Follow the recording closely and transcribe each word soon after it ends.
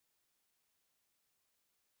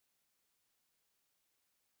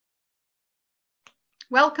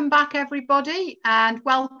Welcome back, everybody, and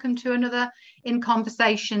welcome to another In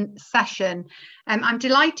Conversation session. I'm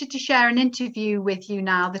delighted to share an interview with you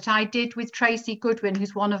now that I did with Tracy Goodwin,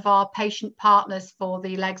 who's one of our patient partners for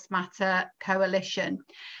the Legs Matter Coalition.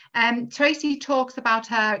 Tracy talks about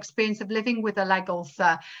her experience of living with a leg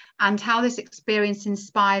ulcer and how this experience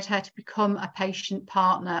inspired her to become a patient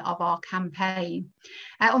partner of our campaign.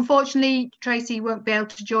 Unfortunately, Tracy won't be able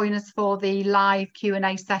to join us for the live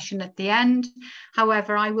Q&A session at the end.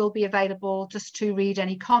 However, I will be available just to read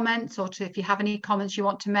any comments or if you have any comments you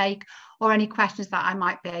want to make or any questions that I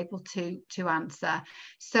might be able to answer.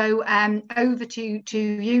 So over to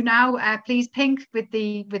you now. Please Pink with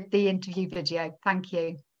the interview video. Thank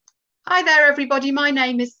you. Hi there, everybody. My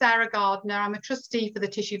name is Sarah Gardner. I'm a trustee for the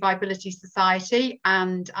Tissue Viability Society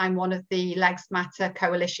and I'm one of the Legs Matter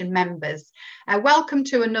Coalition members. Welcome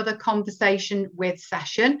to another Conversation with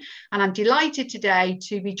session, and I'm delighted today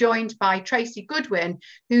to be joined by Tracy Goodwin,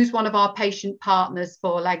 who's one of our patient partners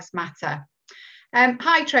for Legs Matter.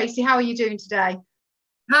 Hi Tracy, how are you doing today?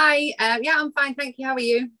 Hi, yeah, I'm fine, thank you. How are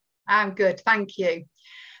you? I'm good, thank you.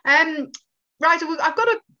 Right, I've got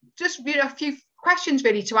a few questions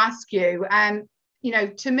really to ask you.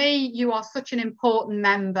 To me, you are such an important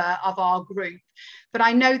member of our group, but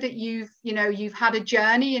I know that you've had a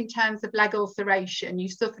journey in terms of leg ulceration. You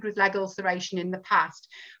suffered with leg ulceration in the past.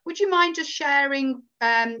 Would you mind just sharing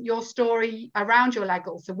your story around your leg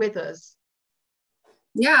ulcer with us?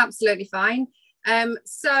 Yeah, absolutely fine.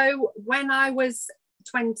 So when I was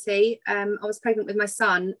 20, I was pregnant with my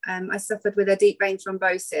son. I suffered with a deep vein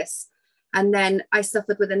thrombosis, and then I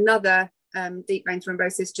suffered with another deep vein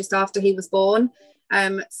thrombosis just after he was born.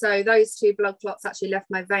 So those two blood clots actually left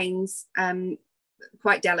my veins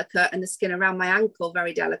quite delicate and the skin around my ankle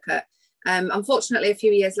very delicate. Unfortunately, a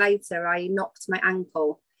few years later, I knocked my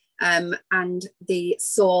ankle and the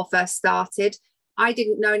sore first started. I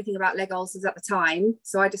didn't know anything about leg ulcers at the time,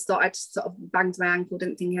 so I just thought I'd sort of banged my ankle,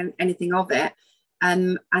 didn't think anything of it.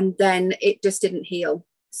 And then it just didn't heal.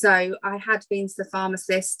 So I had been to the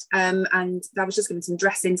pharmacist and I was just given some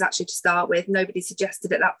dressings actually to start with. Nobody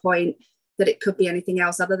suggested at that point that it could be anything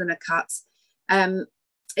else other than a cut.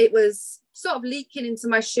 It was sort of leaking into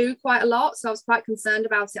my shoe quite a lot, so I was quite concerned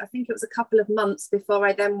about it. I think it was a couple of months before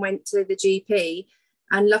I then went to the GP,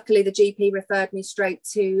 and luckily the GP referred me straight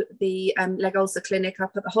to the leg ulcer clinic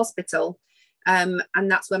up at the hospital. And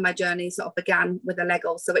that's when my journey sort of began with a leg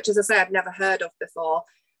ulcer, which, as I say, I'd never heard of before.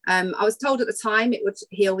 I was told at the time it would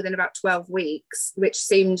heal within about 12 weeks, which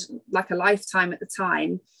seemed like a lifetime at the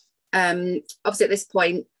time. Obviously, at this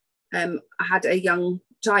point, I had a young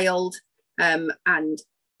child, and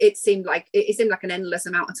it seemed like an endless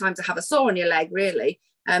amount of time to have a sore on your leg, really.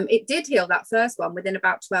 It did heal, that first one, within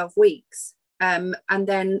about 12 weeks. And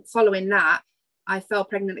then following that, I fell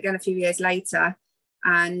pregnant again a few years later.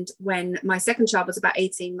 And when my second child was about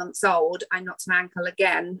 18 months old, I knocked my ankle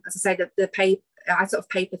again. As I say, I sort of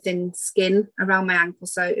paper thin skin around my ankle,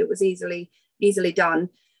 so it was easily done.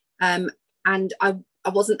 And I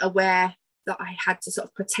wasn't aware that I had to sort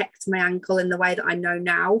of protect my ankle in the way that I know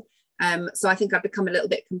now. So I think I'd become a little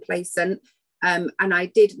bit complacent, and I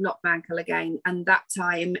did knock my ankle again. And that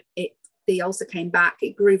time the ulcer came back.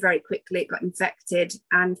 It grew very quickly. It got infected,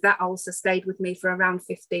 and that ulcer stayed with me for around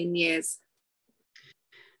 15 years.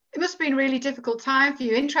 It must have been a really difficult time for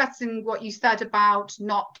you. Interesting what you said about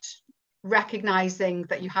not recognizing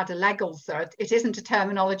that you had a leg ulcer. It isn't a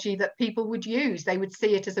terminology that people would use. They would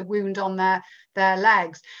see it as a wound on their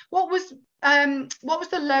legs. What was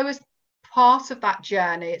the lowest part of that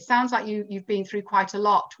journey? It sounds like you've been through quite a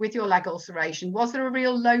lot with your leg ulceration. Was there a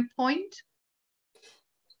real low point?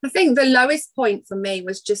 I think the lowest point for me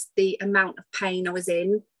was just the amount of pain I was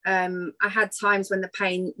in. I had times when the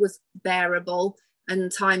pain was bearable,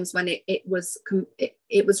 and times when it was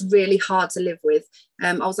really hard to live with.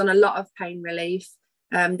 I was on a lot of pain relief.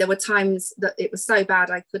 There were times that it was so bad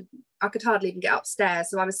I could hardly even get upstairs.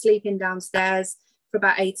 So I was sleeping downstairs for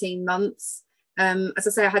about 18 months. As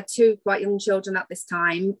I say, I had two quite young children at this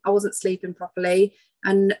time. I wasn't sleeping properly.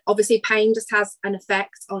 And obviously pain just has an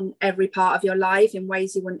effect on every part of your life in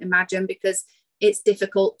ways you wouldn't imagine, because it's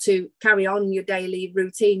difficult to carry on your daily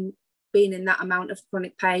routine being in that amount of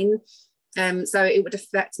chronic pain. So it would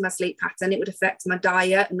affect my sleep pattern, it would affect my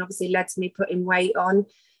diet, and obviously led to me putting weight on.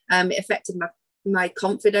 It affected my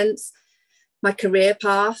confidence, my career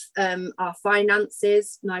path, our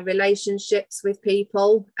finances, my relationships with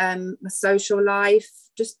people, my social life,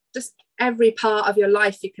 just every part of your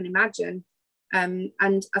life you can imagine. And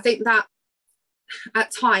I think that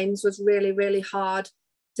at times was really, really hard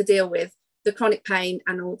to deal with, the chronic pain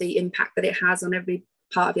and all the impact that it has on every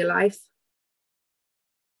part of your life.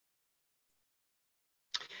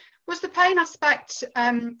 Was the pain aspect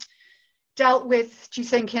dealt with, do you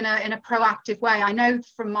think, in a proactive way? I know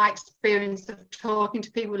from my experience of talking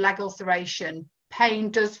to people with leg ulceration,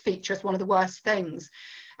 pain does feature as one of the worst things,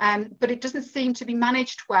 but it doesn't seem to be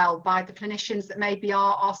managed well by the clinicians that maybe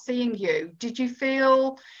are seeing you. Did you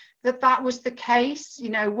feel that was the case? You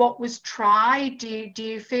know, what was tried? Do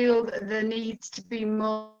you feel that there needs to be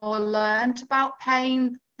more learned about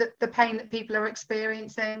pain, the pain that people are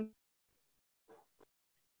experiencing?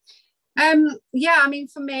 Yeah, I mean,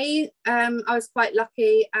 for me, I was quite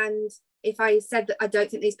lucky, and if I said that I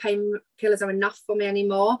don't think these painkillers are enough for me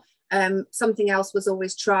anymore, something else was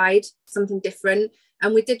always tried, something different.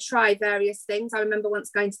 And we did try various things. I remember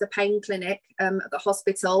once going to the pain clinic at the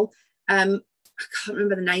hospital. I can't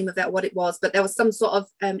remember the name of it or what it was, but there was some sort of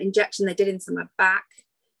injection they did into my back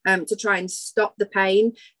to try and stop the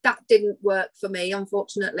pain. That didn't work for me,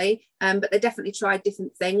 unfortunately, but they definitely tried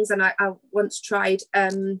different things. And I once tried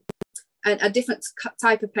a different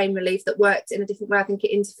type of pain relief that worked in a different way. I think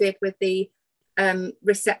it interfered with the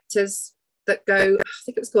receptors that go, I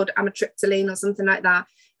think it was called amitriptyline or something like that.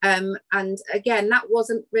 And again, that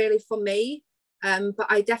wasn't really for me, but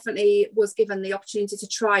I definitely was given the opportunity to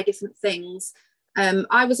try different things.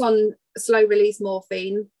 I was on slow release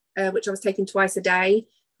morphine, which I was taking twice a day.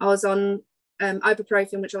 I was on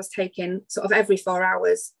ibuprofen, which I was taking sort of every 4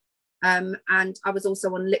 hours. And I was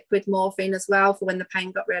also on liquid morphine as well for when the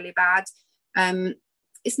pain got really bad.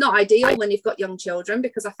 It's not ideal when you've got young children,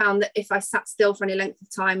 because I found that if I sat still for any length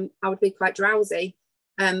of time, I would be quite drowsy.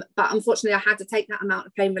 But unfortunately, I had to take that amount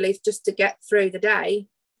of pain relief just to get through the day,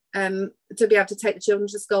 to be able to take the children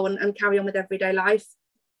to school and carry on with everyday life.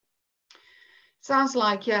 Sounds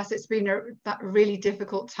like, yes, it's been that really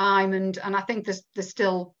difficult time, and I think there's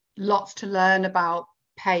still lots to learn about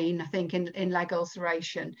pain, I think, in leg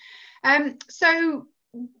ulceration. So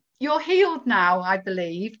you're healed now, I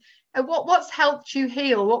believe. What's helped you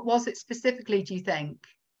heal? What was it specifically, do you think?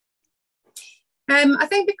 I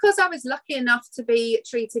think because I was lucky enough to be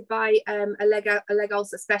treated by a leg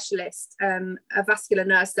ulcer specialist, a vascular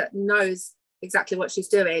nurse that knows exactly what she's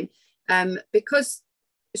doing, because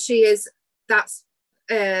she is, that's,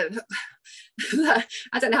 I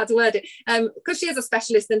don't know how to word it, because she is a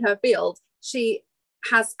specialist in her field, she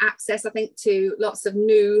has access, I think, to lots of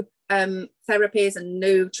new therapies and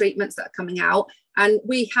new treatments that are coming out. And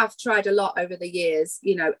we have tried a lot over the years.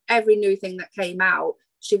 You know, every new thing that came out,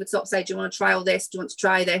 she would sort of say, do you want to try all this? Do you want to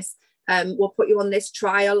try this? We'll put you on this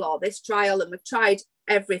trial or this trial. And we've tried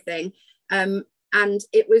everything. And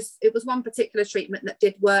it was one particular treatment that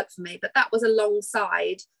did work for me, but that was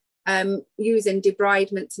alongside using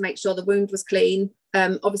debridement to make sure the wound was clean,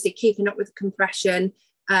 obviously keeping up with compression,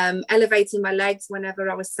 elevating my legs whenever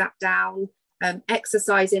I was sat down,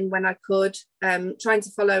 exercising when I could, trying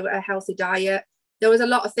to follow a healthy diet. There was a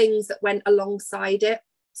lot of things that went alongside it.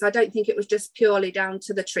 So I don't think it was just purely down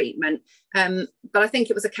to the treatment. But I think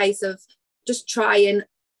it was a case of just trying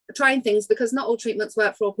things, because not all treatments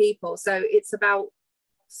work for all people. So it's about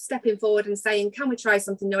stepping forward and saying, can we try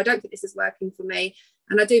something new? I don't think this is working for me.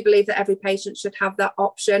 And I do believe that every patient should have that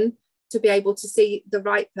option to be able to see the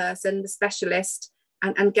right person, the specialist,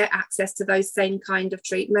 and get access to those same kind of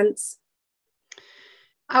treatments.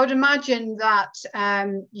 I would imagine that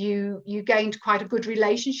you gained quite a good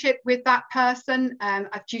relationship with that person.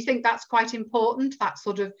 Do you think that's quite important, that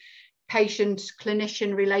sort of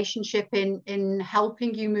patient-clinician relationship in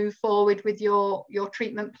helping you move forward with your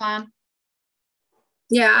treatment plan?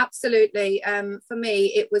 Yeah, absolutely. For me,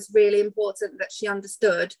 it was really important that she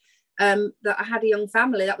understood that I had a young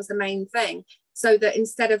family. That was the main thing. So that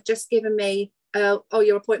instead of just giving me, oh,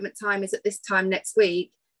 your appointment time is at this time next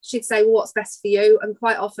week, she'd say, well, what's best for you? And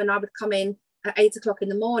quite often I would come in at 8 o'clock in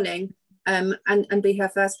the morning and be her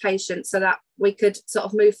first patient, so that we could sort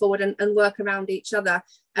of move forward and work around each other.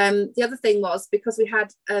 The other thing was, because we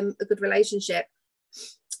had a good relationship,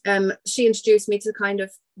 she introduced me to kind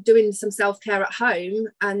of doing some self-care at home,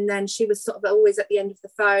 and then she was sort of always at the end of the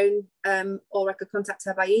phone, or I could contact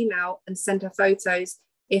her by email and send her photos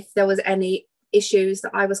if there was any issues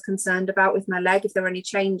that I was concerned about with my leg. If there were any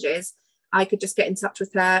changes, I could just get in touch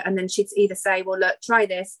with her, and then she'd either say, well, look, try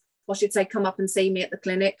this, or she'd say, come up and see me at the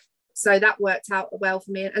clinic. So that worked out well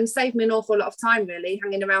for me and saved me an awful lot of time, really,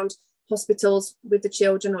 hanging around hospitals with the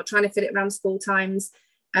children or trying to fit it around school times.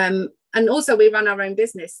 And also we run our own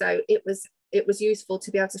business, so it was useful to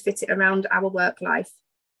be able to fit it around our work life.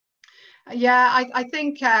 Yeah, I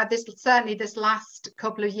think this last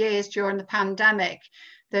couple of years during the pandemic,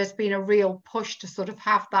 there's been a real push to sort of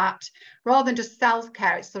have that, rather than just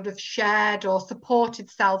self-care, it's sort of shared or supported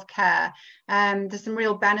self-care. There's some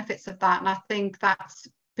real benefits of that, and I think that's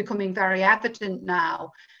becoming very evident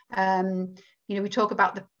now. You know, we talk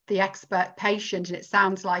about the expert patient, and it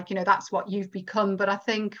sounds like, you know, that's what you've become, but I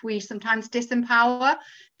think we sometimes disempower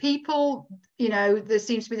people. You know, there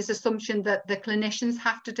seems to be this assumption that the clinicians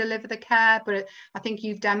have to deliver the care, but I think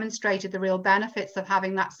you've demonstrated the real benefits of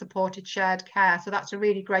having that supported shared care. So that's a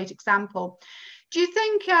really great example. Do you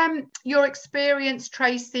think your experience,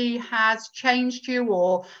 Tracy, has changed you,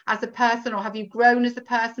 or as a person, or have you grown as a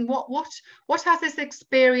person? What has this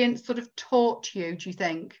experience sort of taught you, do you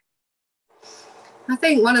think? I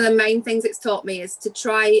think one of the main things it's taught me is to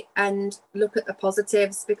try and look at the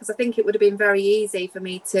positives, because I think it would have been very easy for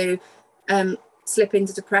me to slip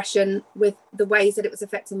into depression with the ways that it was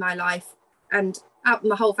affecting my life and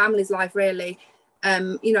my whole family's life, really.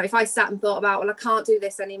 You know, if I sat and thought about, well, I can't do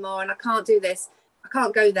this anymore, and I can't do this, I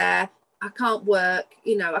can't go there, I can't work,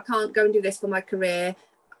 you know, I can't go and do this for my career,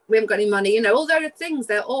 we haven't got any money, you know, all those things,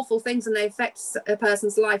 they're awful things, and they affect a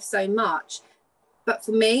person's life so much. But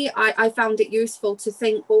for me, I found it useful to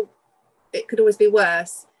think, well, it could always be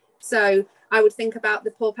worse. So I would think about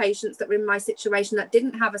the poor patients that were in my situation that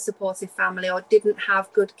didn't have a supportive family or didn't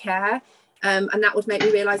have good care. And that would make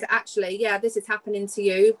me realise that actually, yeah, this is happening to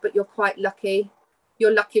you, but you're quite lucky.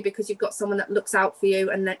 You're lucky because you've got someone that looks out for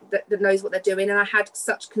you and that knows what they're doing. And I had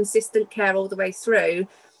such consistent care all the way through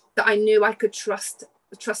that I knew I could trust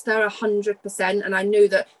her 100%. And I knew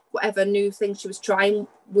that whatever new thing she was trying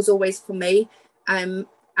was always for me.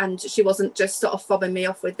 And she wasn't just sort of fobbing me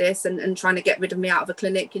off with this and trying to get rid of me out of a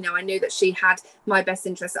clinic. You know, I knew that she had my best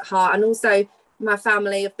interests at heart, and also my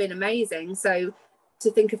family have been amazing. So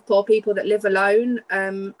to think of poor people that live alone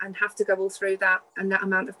and have to go all through that and that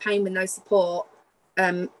amount of pain with no support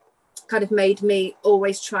kind of made me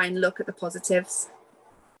always try and look at the positives.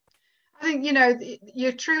 I think, you know,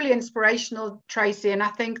 you're truly inspirational, Tracy. And I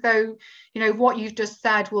think, though, you know, what you've just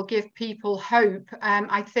said will give people hope.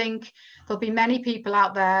 I think there'll be many people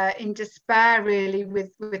out there in despair, really,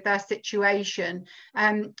 with their situation.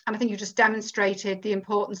 And I think you just demonstrated the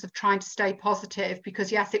importance of trying to stay positive,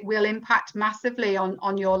 because, yes, it will impact massively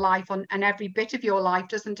on your life, on every bit of your life,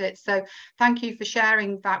 doesn't it? So thank you for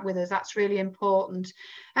sharing that with us. That's really important.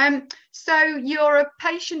 So you're a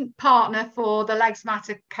patient partner for the Legs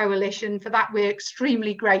Matter Coalition. For that, we're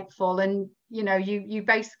extremely grateful. And, you know, you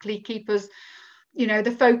basically keep us, you know,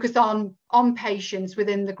 the focus on patients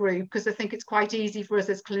within the group, because I think it's quite easy for us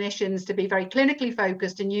as clinicians to be very clinically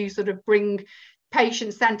focused, and you sort of bring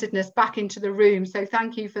patient-centeredness back into the room. So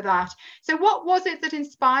thank you for that. So what was it that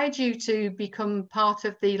inspired you to become part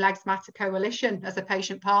of the Legs Matter Coalition as a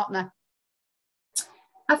patient partner?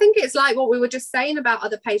 I think it's like what we were just saying about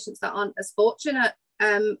other patients that aren't as fortunate.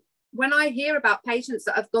 When I hear about patients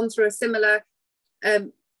that have gone through a similar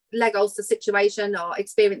leg ulcer situation or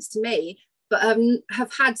experience to me, but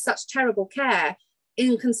have had such terrible care,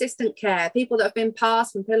 inconsistent care, people that have been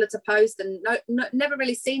passed from pillar to post and never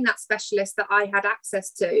really seen that specialist that I had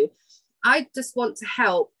access to, I just want to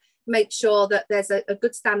help make sure that there's a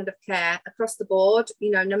good standard of care across the board,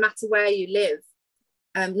 you know, no matter where you live.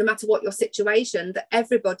 No matter what your situation, that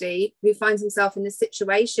everybody who finds himself in this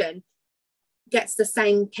situation gets the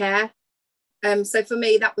same care. So for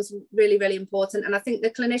me, that was really, really important. And I think the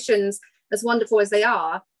clinicians, as wonderful as they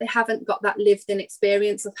are, they haven't got that lived-in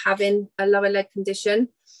experience of having a lower leg condition.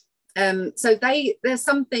 So there's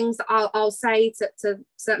some things that I'll say to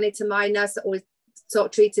certainly to my nurse that always sort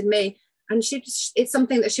of treated me, and it's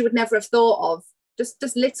something that she would never have thought of.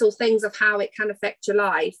 Just little things of how it can affect your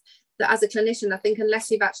life. That as a clinician, I think unless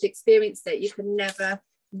you've actually experienced it, you can never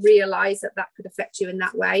realise that could affect you in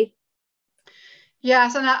that way.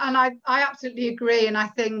 Yes, and I absolutely agree. And I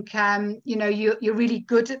think, you know, you're really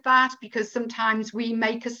good at that, because sometimes we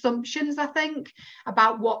make assumptions, I think,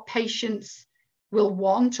 about what patients will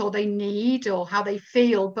want or they need or how they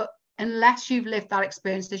feel. But unless you've lived that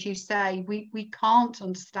experience, as you say, we can't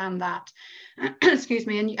understand that. Excuse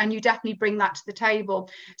me. And you definitely bring that to the table.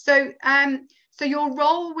 So your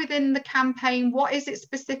role within the campaign, what is it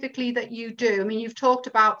specifically that you do? I mean, you've talked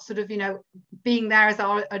about sort of, you know, being there as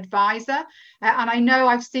our advisor, and I know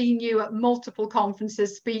I've seen you at multiple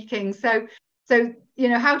conferences speaking. So, you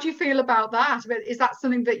know, how do you feel about that? Is that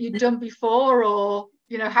something that you've done before, or,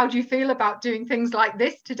 you know, how do you feel about doing things like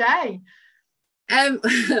this today?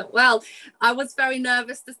 Well, I was very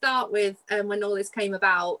nervous to start with when all this came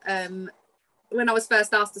about. When I was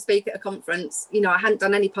first asked to speak at a conference, you know, I hadn't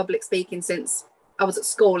done any public speaking since I was at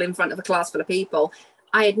school in front of a class full of people.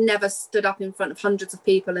 I had never stood up in front of hundreds of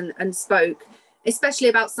people and spoke, especially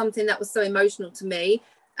about something that was so emotional to me.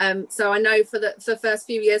 So I know for the first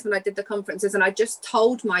few years when I did the conferences and I just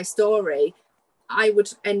told my story, I would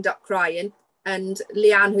end up crying, and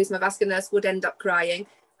Leanne, who's my vascular nurse, would end up crying.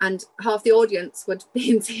 and half the audience would be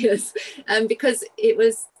in tears, because it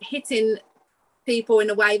was hitting people in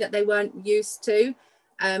a way that they weren't used to.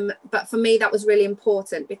 But for me, that was really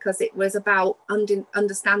important, because it was about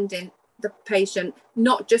understanding the patient,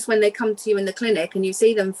 not just when they come to you in the clinic and you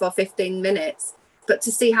see them for 15 minutes, but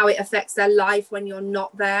to see how it affects their life when you're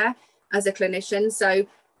not there as a clinician. So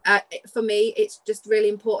for me, it's just really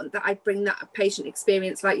important that I bring that patient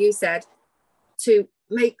experience, like you said, to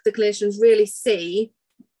make the clinicians really see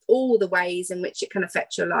all the ways in which it can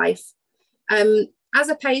affect your life. As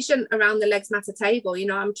a patient around the Legs Matter table, you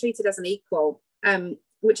know, I'm treated as an equal,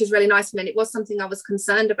 which is really nice for me. And it was something I was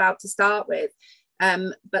concerned about to start with.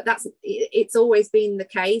 But it's always been the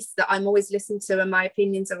case that I'm always listened to and my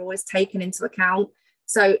opinions are always taken into account.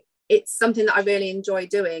 So it's something that I really enjoy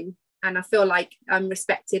doing. And I feel like I'm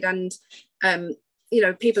respected, and, you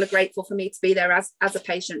know, people are grateful for me to be there as a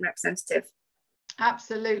patient representative.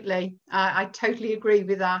 Absolutely. I totally agree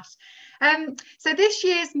with that. So this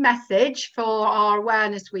year's message for our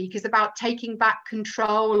Awareness Week is about taking back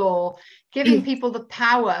control, or giving people the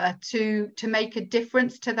power to make a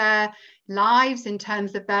difference to their lives in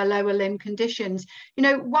terms of their lower limb conditions. You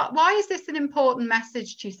know, why is this an important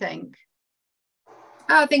message, do you think?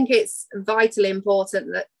 I think it's vitally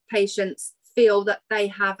important that patients feel that they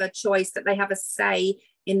have a choice, that they have a say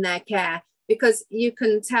in their care, because you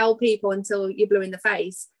can tell people until you're blue in the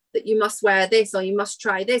face that you must wear this or you must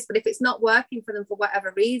try this, but if it's not working for them for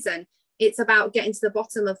whatever reason, it's about getting to the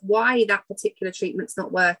bottom of why that particular treatment's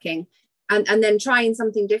not working, and then trying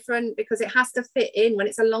something different, because it has to fit in. When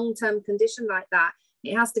it's a long-term condition like that,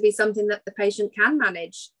 it has to be something that the patient can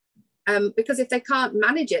manage, because if they can't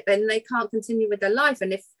manage it, then they can't continue with their life.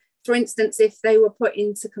 And if, for instance, if they were put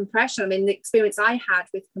into compression, I mean, the experience I had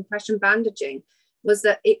with compression bandaging was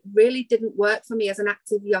that it really didn't work for me as an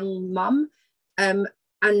active young mum.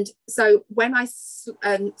 And so when I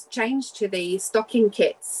changed to the stocking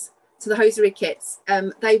kits, to the hosiery kits,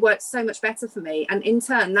 they worked so much better for me. And in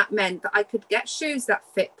turn, that meant that I could get shoes that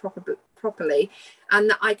fit properly, and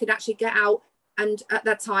that I could actually get out. And at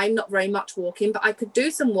that time, not very much walking, but I could do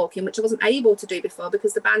some walking, which I wasn't able to do before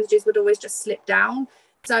because the bandages would always just slip down.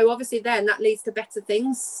 So obviously then that leads to better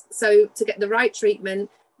things. So to get the right treatment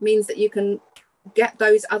means that you can get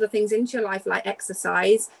those other things into your life, like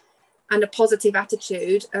exercise and a positive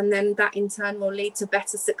attitude, and then that in turn will lead to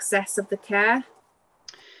better success of the care.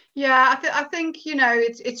 Yeah, I think, you know,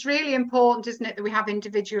 it's really important, isn't it, that we have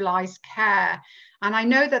individualized care. And I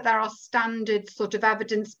know that there are standard sort of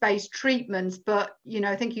evidence-based treatments, but, you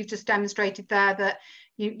know, I think you've just demonstrated there that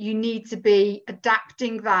you need to be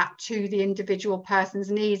adapting that to the individual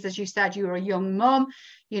person's needs. As you said, you were a young mum,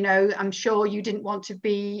 you know, I'm sure you didn't want to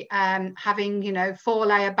be having, you know,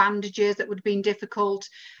 4-layer bandages. That would have been difficult.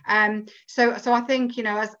 So I think, you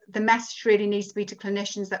know, as the message really needs to be to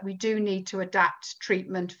clinicians that we do need to adapt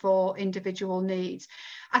treatment for individual needs.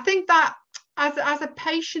 I think that as a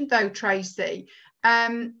patient though, Tracy,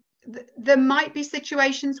 there might be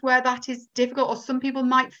situations where that is difficult, or some people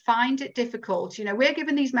might find it difficult. You know, we're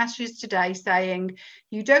given these messages today saying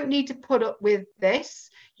you don't need to put up with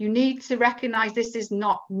this. You need to recognize this is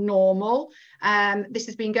not normal. This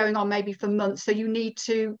has been going on maybe for months, so you need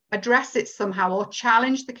to address it somehow or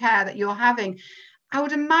challenge the care that you're having. I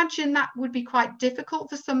would imagine that would be quite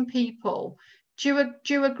difficult for some people. Do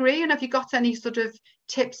you agree? And have you got any sort of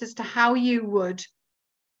tips as to how you would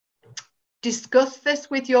discuss this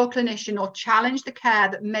with your clinician or challenge the care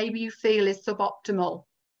that maybe you feel is suboptimal?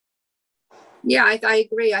 Yeah, I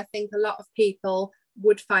agree. I think a lot of people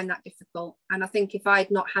would find that difficult. And I think if I'd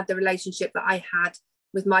not had the relationship that I had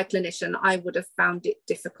with my clinician, I would have found it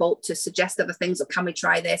difficult to suggest other things, or can we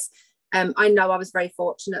try this? I know I was very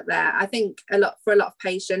fortunate there. I think for a lot of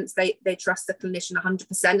patients, they trust the clinician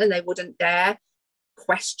 100%, and they wouldn't dare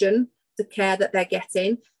question the care that they're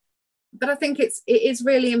getting. But I think it is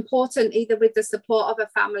really important, either with the support of a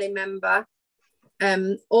family member,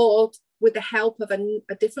 or with the help of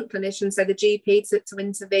a different clinician, so the GP, to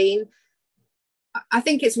intervene. I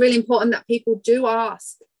think it's really important that people do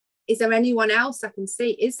ask, is there anyone else I can see?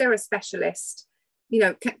 Is there a specialist? You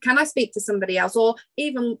know, can I speak to somebody else? Or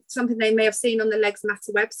even something they may have seen on the Legs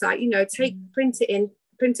Matter website, you know, print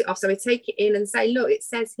it off. So we take it in and say, look, it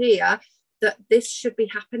says here that this should be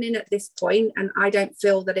happening at this point, and I don't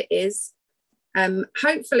feel that it is.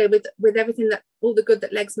 Hopefully with everything, that all the good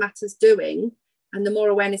that Legs Matter's doing, and the more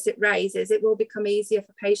awareness it raises, it will become easier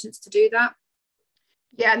for patients to do that.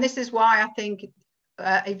 Yeah, and this is why I think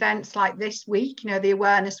events like this week, you know, the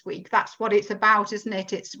Awareness Week, that's what it's about, isn't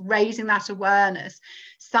it? It's raising that awareness,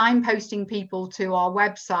 signposting people to our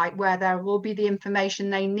website where there will be the information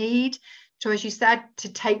they need So as you said,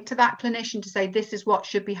 to take to that clinician to say, this is what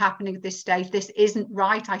should be happening at this stage. This isn't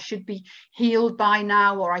right. I should be healed by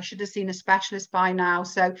now, or I should have seen a specialist by now.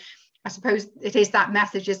 So I suppose it is that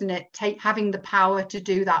message, isn't it? Having the power to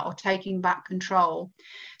do that, or taking back control.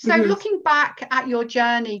 So looking back at your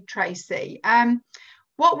journey, Tracy,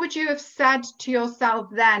 what would you have said to yourself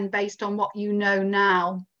then based on what you know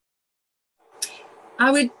now? I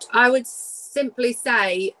would simply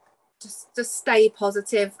say, just stay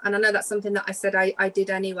positive. And I know that's something that I said I did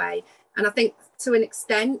anyway. And I think to an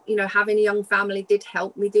extent, you know, having a young family did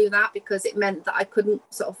help me do that, because it meant that I couldn't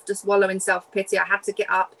sort of just wallow in self-pity. I had to get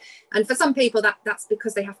up. And for some people, that's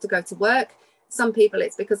because they have to go to work. Some people,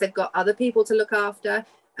 it's because they've got other people to look after.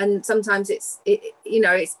 And sometimes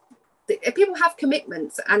people have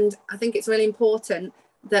commitments. And I think it's really important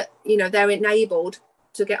that, you know, they're enabled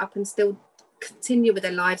to get up and still continue with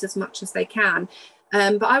their lives as much as they can.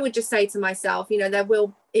 But I would just say to myself, you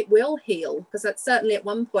know, it will heal, because that's certainly at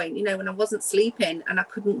one point, you know, when I wasn't sleeping and I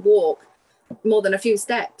couldn't walk more than a few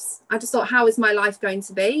steps, I just thought, how is my life going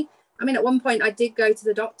to be? I mean, at one point I did go to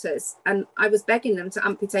the doctors and I was begging them to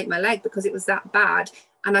amputate my leg because it was that bad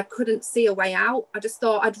and I couldn't see a way out. I just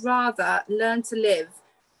thought I'd rather learn to live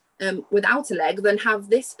without a leg than have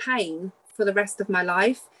this pain for the rest of my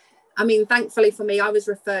life. I mean, thankfully for me, I was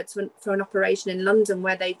referred for an operation in London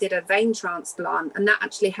where they did a vein transplant, and that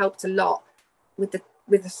actually helped a lot with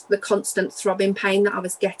the constant throbbing pain that I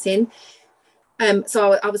was getting.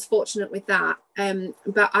 So I was fortunate with that.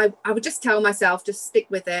 But I would just tell myself, just stick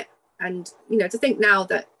with it. And, you know, to think now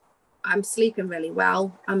that I'm sleeping really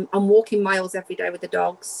well, I'm walking miles every day with the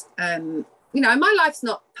dogs. You know, my life's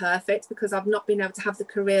not perfect because I've not been able to have the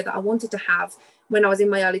career that I wanted to have when I was in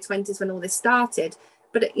my early 20s when all this started.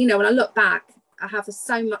 But, you know, when I look back, I have a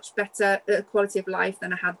so much better quality of life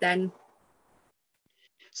than I had then.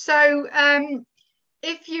 So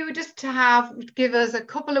if you were just to give us a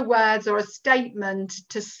couple of words or a statement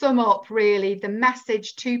to sum up really the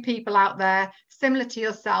message to people out there, similar to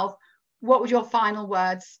yourself, what would your final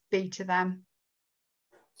words be to them?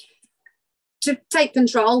 To take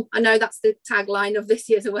control. I know that's the tagline of this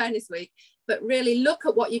year's Awareness Week, but really look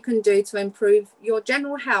at what you can do to improve your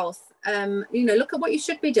general health. You know, look at what you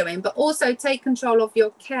should be doing, but also take control of your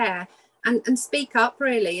care and speak up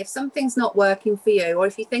really. If something's not working for you, or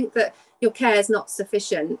if you think that your care is not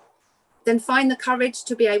sufficient, then find the courage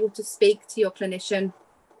to be able to speak to your clinician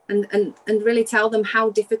and really tell them how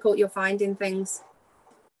difficult you're finding things.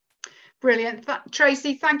 Brilliant.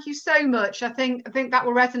 Tracy, thank you so much. I think that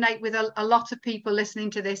will resonate with a lot of people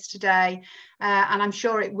listening to this today, and I'm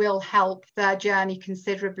sure it will help their journey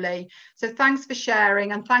considerably. So thanks for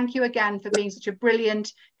sharing, and thank you again for being such a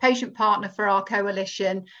brilliant patient partner for our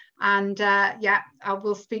coalition. And yeah, I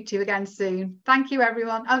will speak to you again soon. Thank you,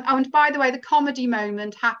 everyone. And by the way, the comedy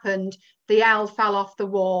moment happened. The L fell off the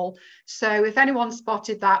wall. So if anyone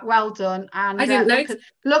spotted that, well done. And I didn't know.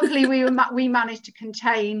 Luckily, we managed to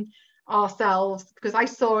contain ourselves, because I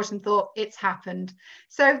saw it and thought it's happened.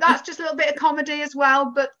 So that's just a little bit of comedy as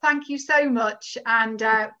well, but thank you so much, and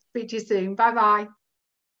speak to you soon. Bye bye.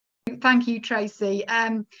 Thank you, Tracy.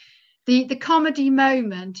 The comedy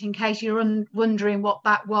moment, in case you're wondering what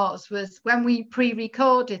that was when we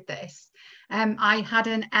pre-recorded this. I had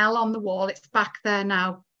an L on the wall. It's back there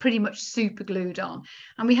now, pretty much super glued on,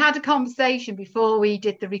 and we had a conversation before we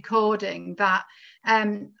did the recording that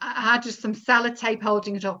I had just some sellotape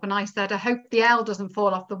holding it up, and I said, I hope the L doesn't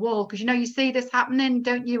fall off the wall, because you know, you see this happening,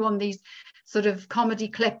 don't you, on these sort of comedy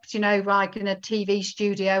clips, you know, like in a TV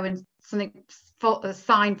studio, and something, a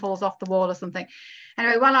sign falls off the wall or something.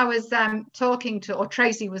 Anyway, while I was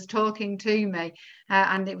Tracy was talking to me,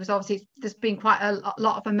 and it was obviously, there's been quite a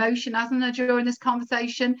lot of emotion, hasn't there, during this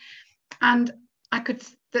conversation, and I could,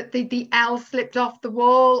 that the L slipped off the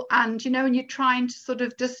wall, and you know, and you're trying to sort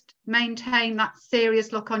of just maintain that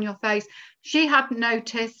serious look on your face. She hadn't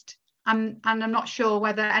noticed, and I'm not sure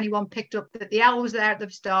whether anyone picked up that the L was there at the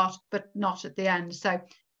start but not at the end. So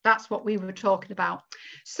that's what we were talking about.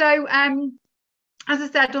 So as I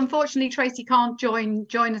said, unfortunately Tracy can't join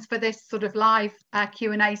us for this sort of live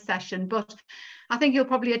Q&A session, but I think you'll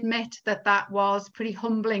probably admit that was pretty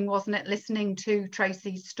humbling, wasn't it, listening to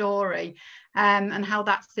Tracy's story, and how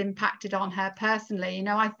that's impacted on her personally. You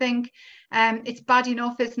know, I think it's bad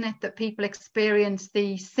enough, isn't it, that people experience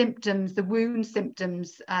the symptoms, the wound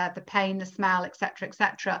symptoms, the pain, the smell,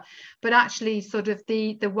 etc., but actually sort of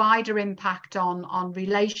the wider impact on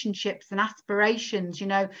relationships and aspirations. You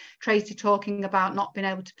know, Tracy talking about not being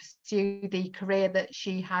able to pursue the career that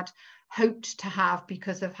she had hoped to have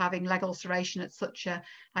because of having leg ulceration at such a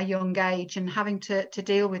young age, and having to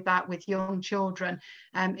deal with that with young children.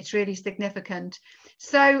 It's really significant.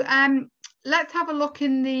 So let's have a look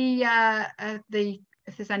in the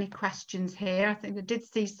if there's any questions here. I think I did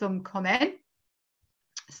see some come in.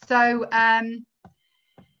 So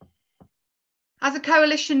as a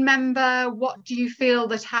coalition member, what do you feel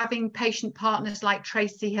that having patient partners like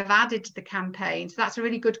Tracy have added to the campaign? So that's a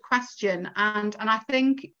really good question, and I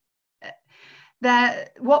think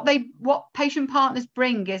what patient partners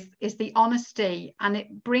bring is the honesty, and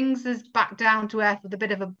it brings us back down to earth with a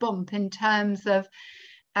bit of a bump in terms of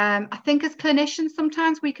I think as clinicians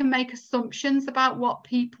sometimes we can make assumptions about what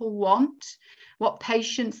people want, what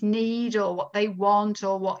patients need, or what they want,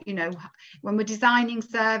 or what, you know, when we're designing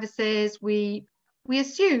services, we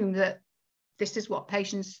assume that this is what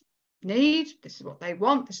patients need, this is what they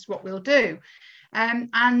want, this is what we'll do.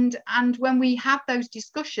 And when we have those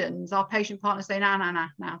discussions, our patient partners say, no,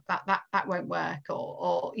 that won't work,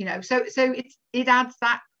 or you know, so it adds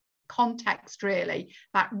that context, really,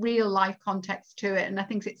 that real life context to it, and I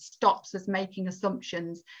think it stops us making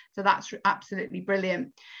assumptions. So that's absolutely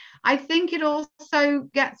brilliant. I think it also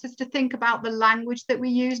gets us to think about the language that we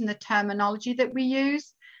use and the terminology that we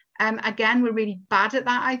use. Again, we're really bad at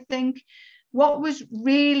that, I think. What was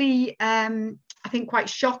really I think quite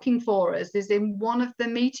shocking for us is in one of the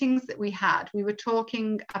meetings that we had, we were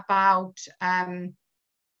talking about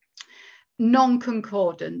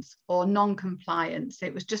non-concordance or non-compliance.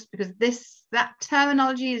 It was just because that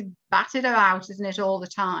terminology is battered about, isn't it, all the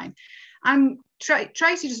time. And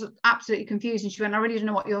Tracy just looked absolutely confused, and she went, I really don't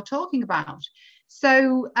know what you're talking about.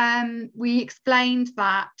 So we explained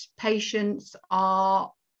that patients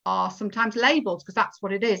are sometimes labelled, because that's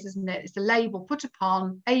what it is, isn't it? It's a label put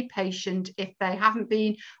upon a patient if they haven't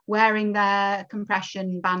been wearing their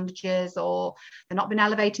compression bandages, or they've not been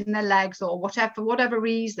elevating their legs, or whatever, for whatever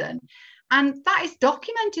reason. And that is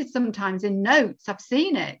documented sometimes in notes. I've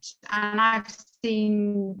seen it, and I've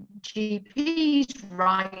seen GPs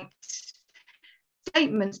write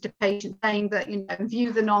statements to patients saying that, you know,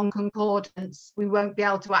 view the non-concordance, we won't be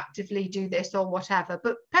able to actively do this or whatever.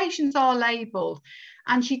 But patients are labelled,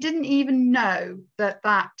 and she didn't even know that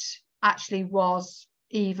actually was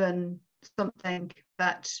even something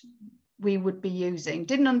that we would be using.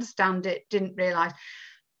 Didn't understand it, didn't realise,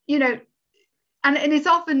 you know. And it's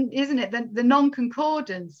often, isn't it, the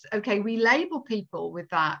non-concordance, okay, we label people with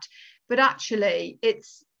that, but actually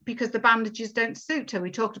it's because the bandages don't suit her. We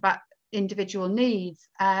talked about individual needs.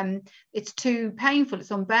 It's too painful, it's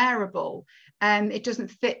unbearable, it doesn't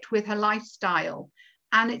fit with her lifestyle.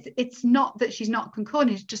 And it's not that she's not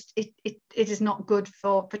concordant, it's just it is not good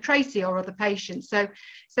for Tracy or other patients. So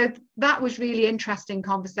that was really interesting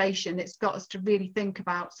conversation. It's got us to really think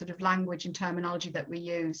about sort of language and terminology that we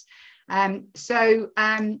use. I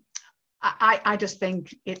just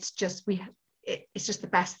think it's just the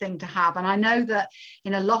best thing to have. And I know that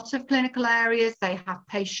in a lot of clinical areas they have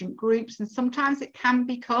patient groups, and sometimes it can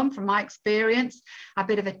become, from my experience, a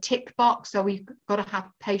bit of a tick box. So we've got to have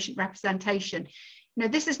patient representation. You know,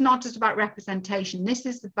 this is not just about representation. This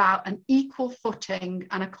is about an equal footing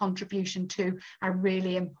and a contribution to a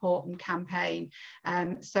really important campaign.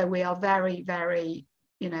 So we are very, very,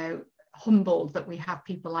 you know, humbled that we have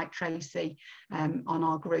people like Tracy on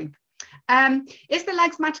our group. Is the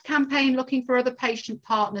Legs Matter campaign looking for other patient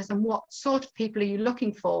partners, and what sort of people are you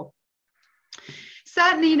looking for?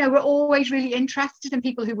 Certainly, you know, we're always really interested in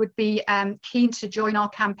people who would be keen to join our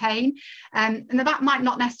campaign. And that might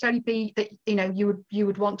not necessarily be that, you know, you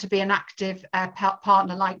would want to be an active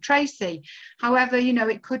partner like Tracy. However, you know,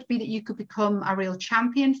 it could be that you could become a real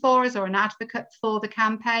champion for us or an advocate for the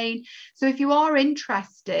campaign. So if you are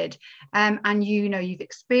interested and you know you've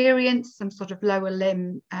experienced some sort of lower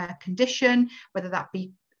limb condition, whether that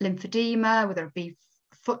be lymphedema, whether it be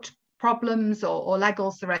foot problems or leg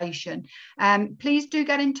ulceration, please do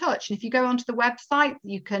get in touch. And if you go onto the website,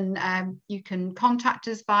 you can contact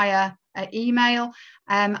us via email,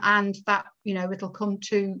 and that, you know, it'll come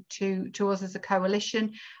to us as a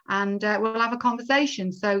coalition, and we'll have a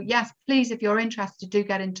conversation. So yes, please, if you're interested, do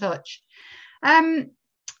get in touch.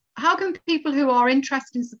 How can people who are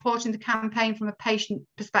interested in supporting the campaign from a patient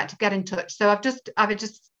perspective get in touch? So I've just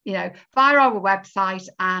you know, via our website,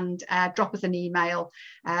 and drop us an email.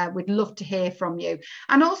 We'd love to hear from you.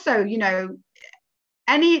 And also, you know,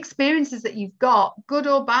 any experiences that you've got, good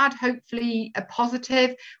or bad, hopefully a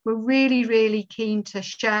positive, we're really, really keen to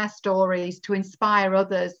share stories to inspire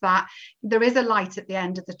others that there is a light at the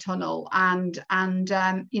end of the tunnel. And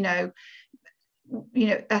you know,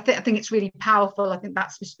 I think it's really powerful. I think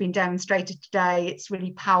that's just been demonstrated today. It's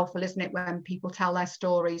really powerful, isn't it, when people tell their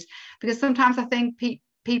stories? Because sometimes I think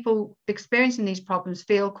people experiencing these problems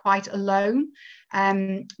feel quite alone.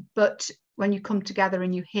 But when you come together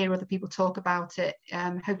and you hear other people talk about it.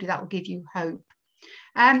 Hopefully that will give you hope.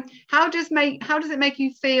 How does it make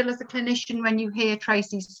you feel as a clinician when you hear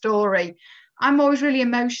Tracy's story? I'm always really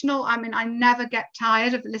emotional. I mean, I never get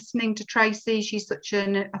tired of listening to Tracy. She's such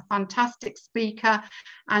a fantastic speaker,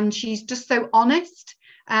 and she's just so honest.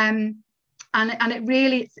 And it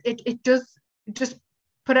really, it does just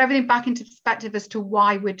put everything back into perspective as to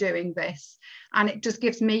why we're doing this. And it just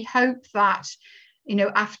gives me hope that, you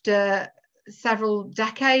know, after several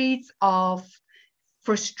decades of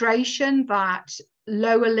frustration that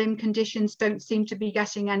lower limb conditions don't seem to be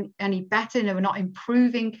getting any better, you know, we're not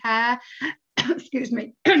improving care. Excuse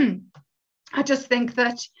me. I just think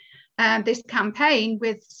that this campaign,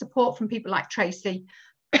 with support from people like Tracy,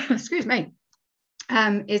 excuse me,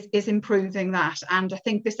 is improving that. And I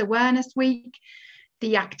think this awareness week,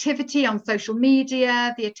 the activity on social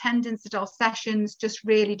media, the attendance at our sessions just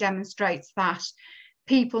really demonstrates that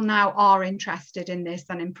people now are interested in this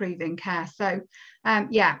and improving care. So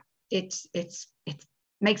yeah, it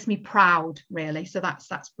makes me proud, really. So that's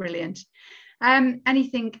brilliant.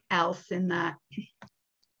 Anything else in there?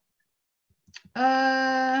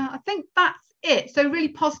 I think that's it. So really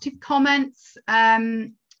positive comments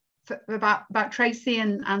about Tracy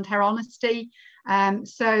and her honesty.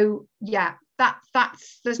 So yeah,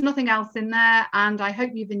 there's nothing else in there, and I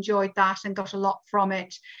hope you've enjoyed that and got a lot from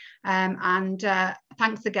it. And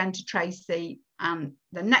thanks again to Tracy. And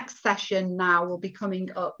the next session now will be coming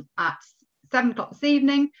up at 7 o'clock this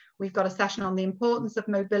evening. We've got a session on the importance of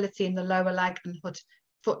mobility in the lower leg and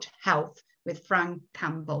foot health with Frank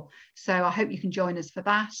Campbell. So I hope you can join us for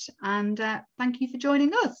that. And thank you for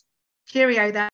joining us. Cheerio there.